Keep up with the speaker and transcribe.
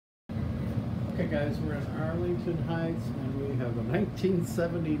Okay guys, we're in Arlington Heights and we have a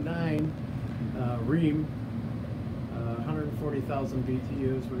 1979 Ream, 140,000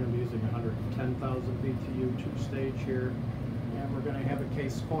 BTUs. We're going to be using 110,000 BTU two-stage here, and we're going to have a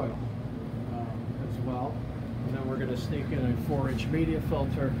case coil as well. And then we're going to sneak in a 4-inch media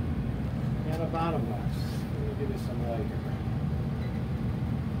filter and a bottom box. Let me give you some light here.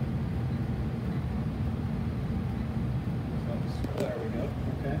 There we go.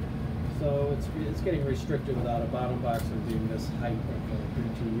 Okay. So it's getting restricted without a bottom box and being this height of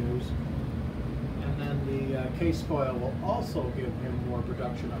BTUs. And then the case coil will also give him more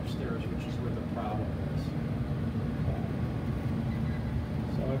production upstairs, which is where the problem is.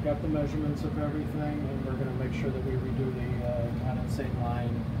 So I've got the measurements of everything, and we're going to make sure that we redo the condensate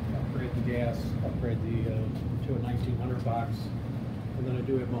line, upgrade the gas, upgrade the to a 1900 box, and then I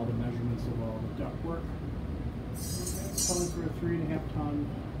do have all the measurements of all the ductwork. Calling for a 3.5 ton,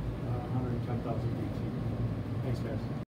 110,000 BTU. Thanks, guys.